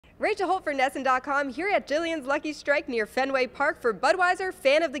Rachel Holt for NESN.com here at Jillian's Lucky Strike near Fenway Park for Budweiser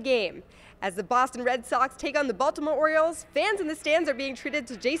Fan of the Game. As the Boston Red Sox take on the Baltimore Orioles, fans in the stands are being treated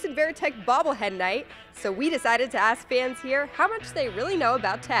to Jason Varitek bobblehead night, so we decided to ask fans here how much they really know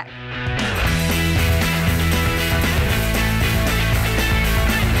about tech.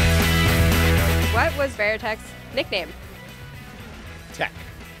 What was Varitek's nickname? Tech.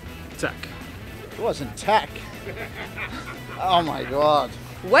 Tech. It wasn't Tech. Oh my God.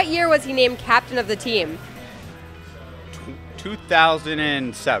 What year was he named captain of the team?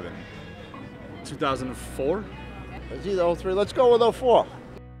 2007. 2004? It's either 03. Let's go with 04.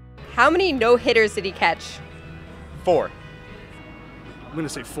 How many no-hitters did he catch? 4. I'm going to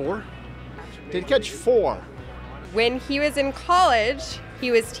say 4. Did catch 4. When he was in college,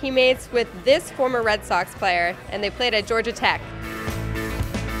 he was teammates with this former Red Sox player, and they played at Georgia Tech.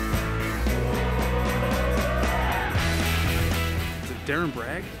 Darren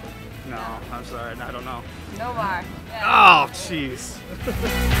Bragg? No, I'm sorry, I don't know. No more. Oh, jeez.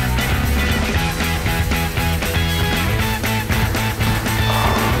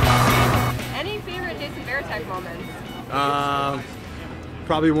 Any favorite Jason Varitek moments?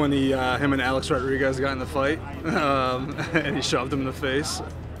 Probably when him and Alex Rodriguez got in the fight, and he shoved him in the face.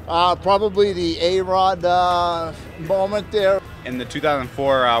 Probably the A-Rod moment there. In the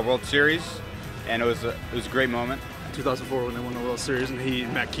 2004 World Series, and it was a great moment. 2004 when they won the World Series, and he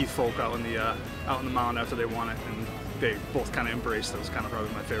met Keith Folk out in the mound after they won it, and they both kind of embraced. It was kind of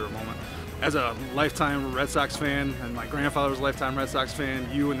probably my favorite moment. As a lifetime Red Sox fan, and my grandfather was a lifetime Red Sox fan,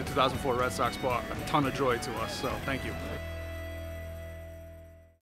 you and the 2004 Red Sox brought a ton of joy to us, so thank you.